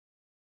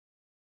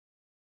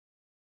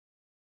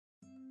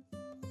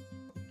Hello,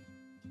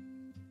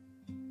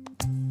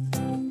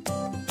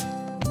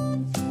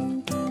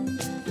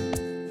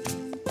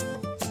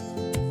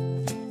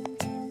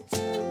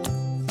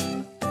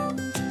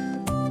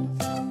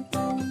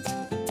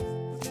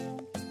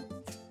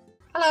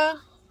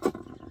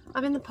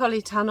 I'm in the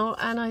Polytunnel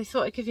and I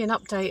thought I'd give you an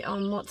update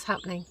on what's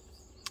happening.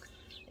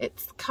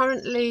 It's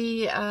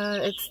currently,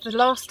 it's the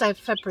last day of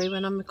February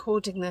when I'm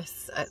recording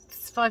this.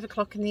 It's 5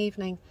 o'clock in the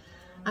evening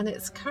and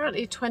it's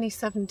currently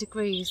 27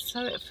 degrees,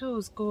 so it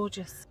feels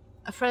gorgeous.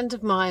 A friend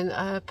of mine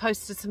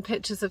posted some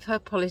pictures of her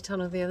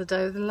Polytunnel the other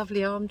day with a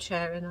lovely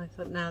armchair, and I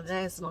thought, now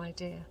there's an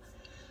idea.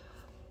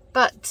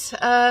 But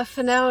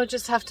for now I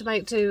just have to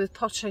make do with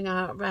pottering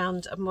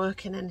around and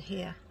working in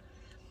here.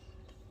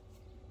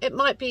 It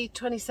might be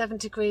 27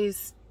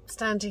 degrees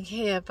standing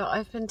here, but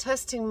I've been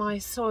testing my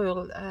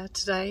soil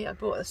today. I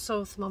bought a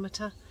soil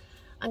thermometer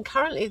and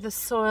currently the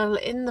soil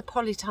in the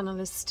Polytunnel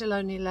is still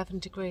only 11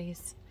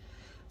 degrees.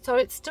 So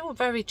it's still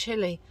very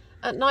chilly.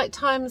 At night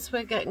times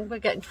we're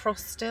getting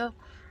frost still.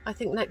 I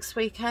think next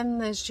weekend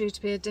there's due to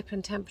be a dip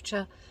in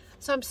temperature.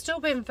 So I'm still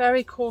being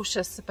very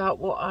cautious about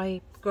what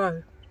I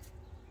grow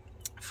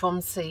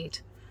from seed.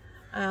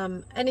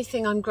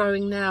 Anything I'm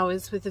growing now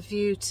is with a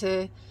view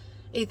to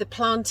either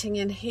planting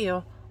in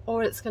here,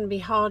 or it's going to be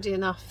hardy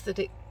enough that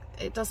it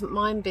doesn't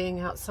mind being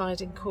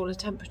outside in cooler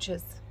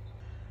temperatures.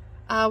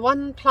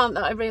 One plant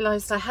that I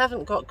realised I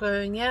haven't got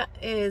growing yet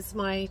is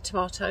my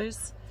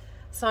tomatoes.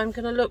 So I'm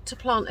going to look to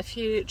plant a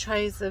few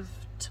trays of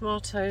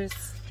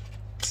tomatoes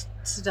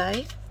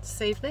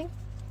this evening.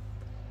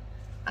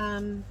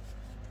 And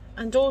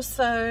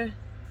also,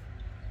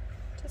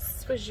 just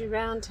switch you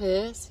around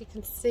here so you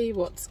can see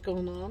what's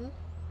going on.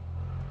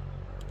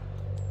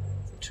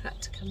 There's a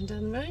tractor coming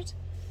down the road.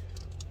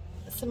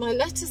 So my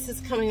lettuce is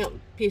coming up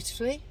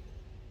beautifully.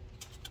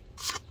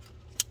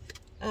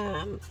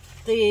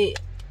 The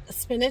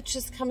spinach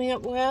is coming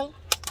up well.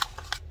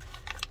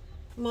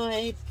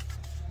 My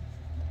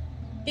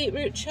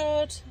beetroot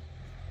chard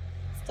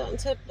starting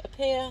to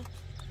appear.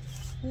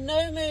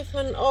 No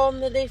movement on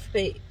the leaf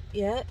beet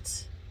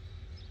yet.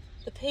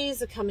 The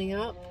peas are coming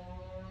up,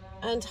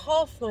 and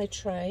half my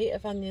tray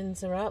of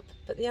onions are up,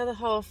 but the other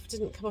half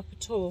didn't come up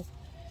at all.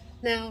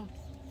 Now,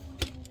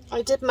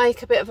 I did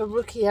make a bit of a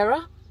rookie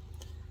error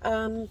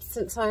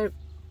since I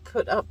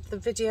put up the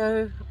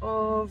video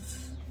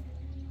of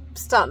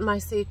starting my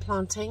seed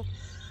planting,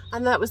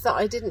 and that was that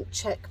I didn't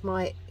check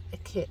my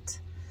kit.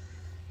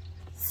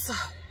 So,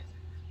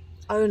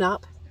 own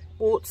up,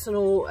 warts and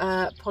all,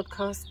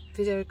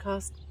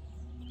 videocast.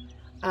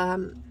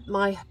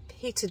 My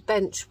heated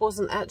bench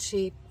wasn't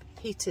actually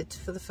heated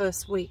for the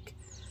first week,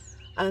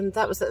 and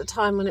that was at the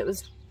time when it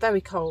was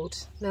very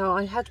cold. Now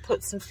I had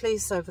put some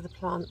fleece over the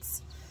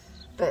plants,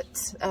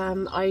 but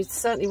I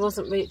certainly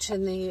wasn't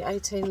reaching the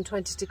 18,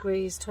 20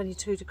 degrees,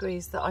 22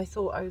 degrees that I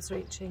thought I was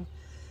reaching.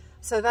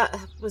 So that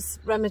was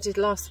remedied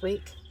last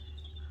week.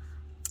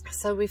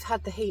 So we've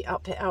had the heat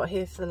up out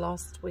here for the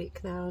last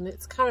week now, and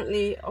it's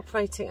currently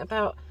operating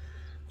about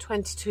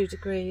 22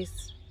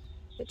 degrees.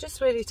 It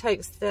just really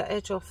takes the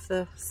edge off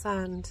the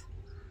sand.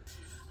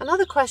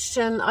 Another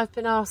question I've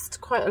been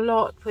asked quite a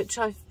lot, which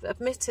I've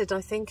admitted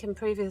I think in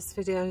previous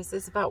videos,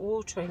 is about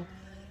watering.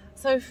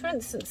 So for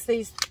instance,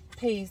 these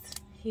peas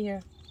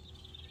here.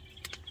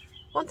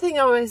 One thing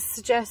I always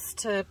suggest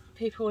to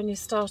people when you're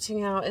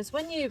starting out is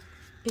when you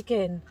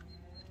begin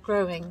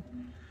growing,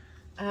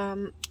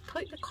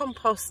 put the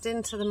compost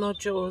into the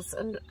nodules,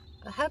 and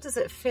how does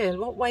it feel?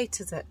 What weight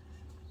is it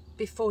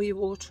before you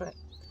water it?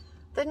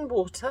 Then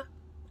water,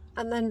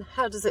 and then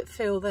how does it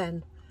feel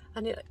then?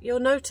 And you'll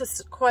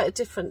notice quite a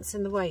difference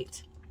in the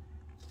weight.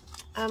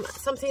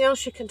 Something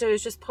else you can do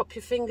is just pop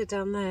your finger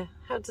down there.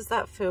 How does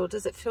that feel?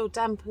 Does it feel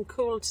damp and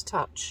cool to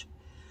touch?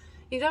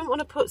 You don't want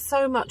to put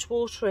so much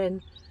water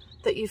in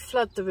that you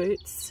flood the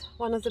roots.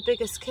 One of the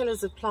biggest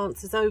killers of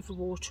plants is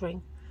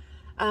overwatering.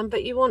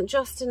 But you want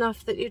just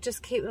enough that you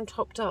just keep them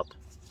topped up.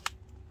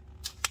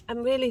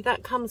 And really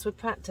that comes with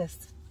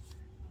practice.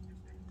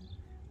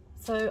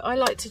 So I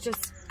like to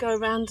just go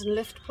around and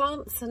lift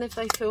plants, and if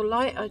they feel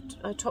light,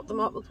 I top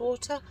them up with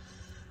water.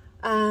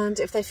 And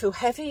if they feel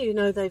heavy, you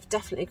know they've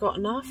definitely got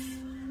enough.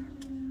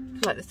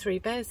 Like the three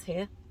bears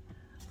here.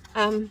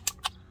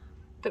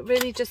 But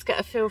really just get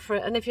a feel for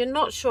it. And if you're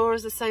not sure,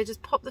 as I say,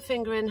 just pop the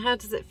finger in. How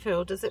does it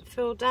feel? Does it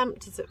feel damp?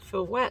 Does it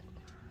feel wet?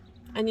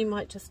 And you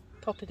might just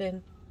pop it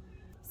in.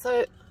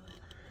 So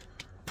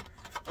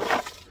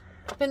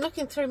I've been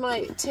looking through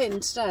my tin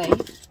today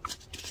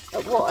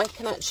at what I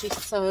can actually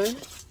sow,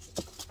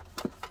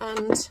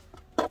 and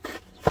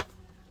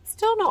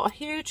still not a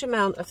huge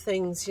amount of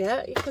things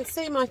yet. You can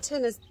see my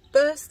tin is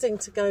bursting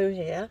to go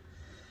here.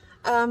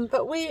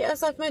 But we,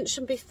 as I've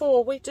mentioned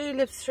before, we do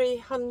live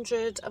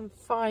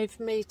 305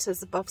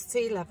 metres above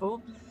sea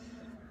level.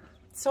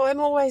 So I'm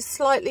always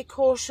slightly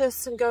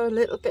cautious and go a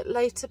little bit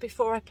later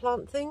before I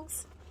plant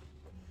things.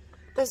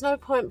 There's no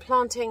point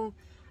planting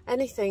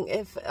anything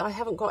if I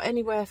haven't got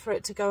anywhere for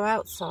it to go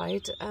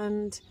outside.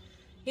 And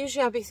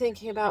usually I'll be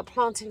thinking about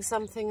planting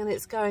something and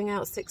it's going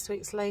out 6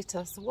 weeks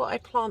later. So what I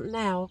plant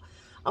now,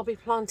 I'll be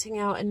planting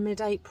out in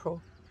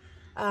mid-April.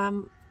 Are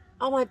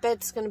my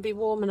beds going to be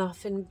warm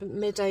enough in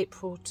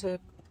mid-April to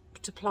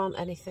plant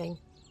anything?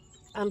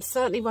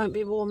 Certainly won't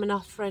be warm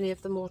enough for any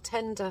of the more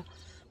tender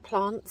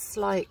plants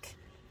like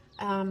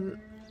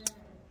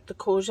the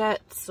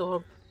courgettes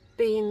or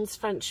beans,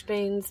 French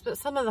beans, but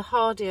some of the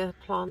hardier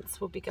plants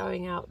will be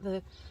going out.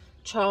 The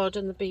chard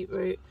and the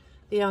beetroot,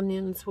 the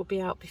onions will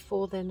be out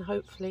before then,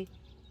 hopefully.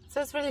 So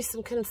there's really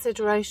some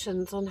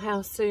considerations on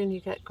how soon you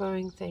get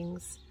growing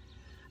things.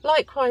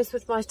 Likewise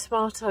with my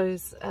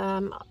tomatoes,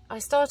 I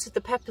started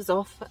the peppers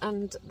off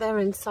and they're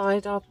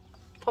inside. I'll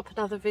pop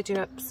another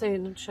video up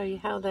soon and show you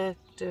how they're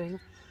doing.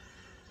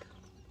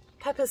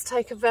 Peppers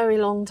take a very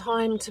long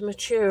time to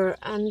mature,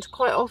 and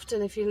quite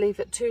often if you leave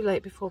it too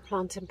late before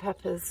planting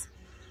peppers,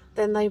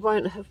 then they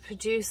won't have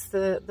produced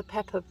the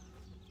pepper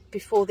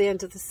before the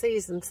end of the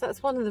season. So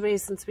that's one of the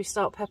reasons we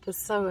start peppers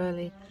so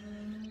early.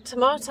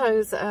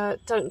 Tomatoes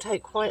don't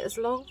take quite as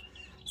long,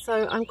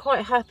 so I'm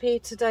quite happy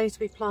today to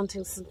be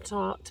planting some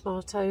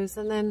tomatoes,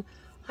 and then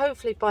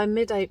hopefully by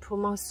mid-April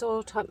my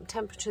soil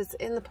temperatures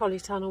in the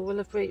polytunnel will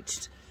have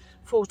reached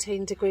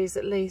 14 degrees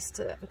at least,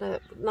 a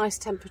nice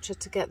temperature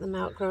to get them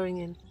out growing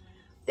in.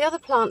 The other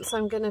plants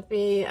I'm going to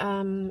be,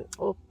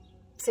 or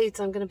seeds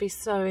I'm going to be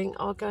sowing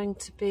are going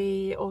to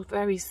be, or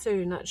very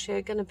soon actually,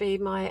 are going to be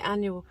my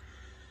annual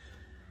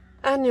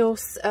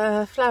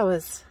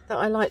flowers that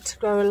I like to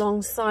grow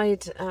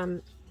alongside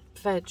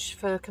veg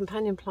for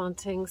companion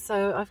planting.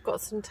 So I've got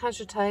some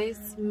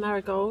tagetes,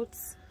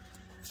 marigolds,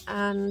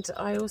 and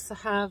I also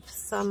have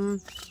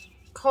some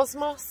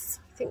cosmos.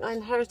 I think I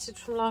inherited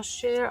from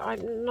last year. I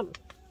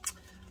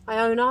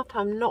own up,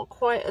 I'm not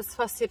quite as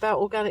fussy about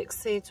organic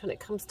seeds when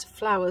it comes to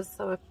flowers,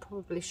 though I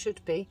probably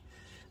should be.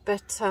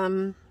 But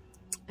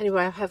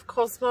anyway, I have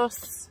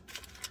cosmos,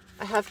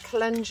 I have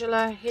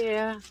calendula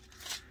here,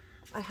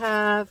 I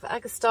have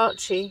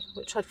agastache,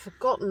 which I'd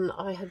forgotten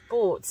I had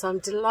bought, so I'm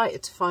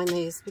delighted to find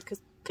these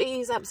because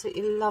bees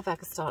absolutely love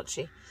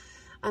agastache.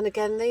 And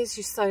again, these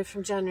you sow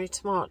from January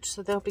to March,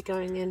 so they'll be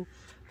going in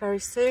very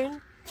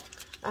soon.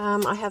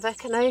 I have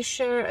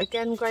echinacea,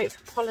 again great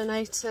for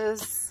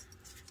pollinators,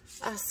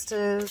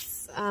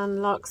 asters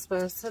and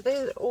larkspurs. So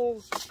they're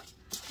all, I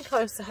think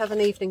I also have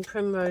an evening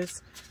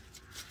primrose.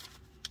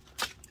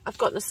 I've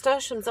got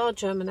nasturtiums are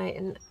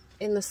germinating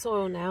in the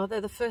soil now.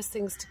 They're the first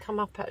things to come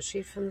up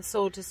actually from the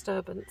soil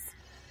disturbance.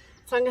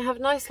 So I'm going to have a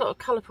nice lot of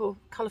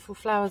colourful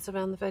flowers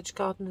around the veg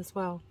garden as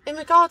well. In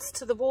regards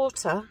to the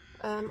water,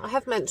 I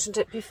have mentioned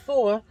it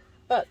before,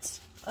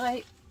 but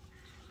I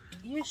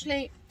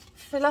usually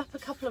fill up a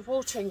couple of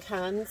watering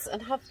cans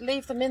and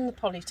leave them in the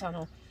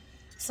polytunnel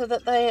so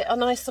that they are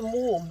nice and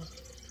warm.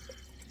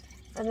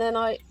 And then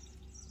I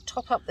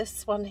top up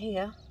this one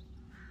here,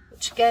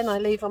 which again I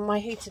leave on my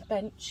heated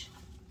bench.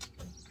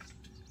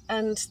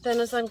 And then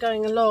as I'm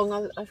going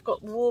along, I've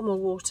got warmer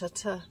water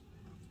to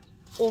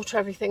water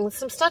everything.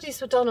 Some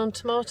studies were done on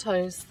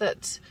tomatoes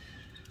that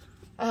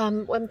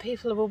when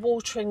people were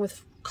watering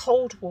with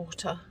cold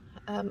water,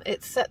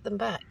 it set them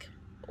back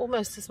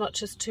almost as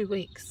much as 2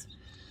 weeks.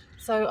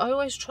 So I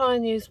always try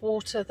and use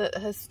water that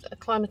has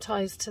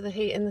acclimatized to the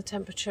heat and the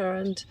temperature,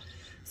 and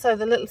so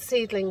the little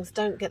seedlings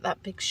don't get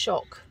that big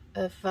shock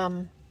of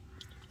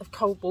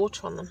cold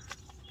water on them.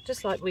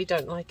 Just like we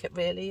don't like it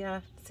really,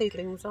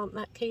 seedlings aren't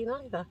that keen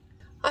either.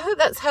 I hope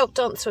that's helped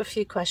answer a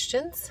few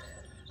questions.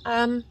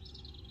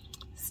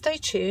 Stay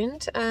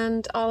tuned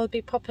and I'll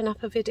be popping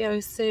up a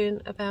video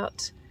soon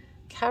about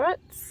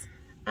carrots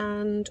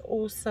and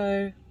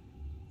also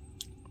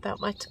about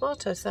my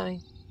tomato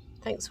sowing.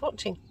 Thanks for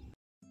watching.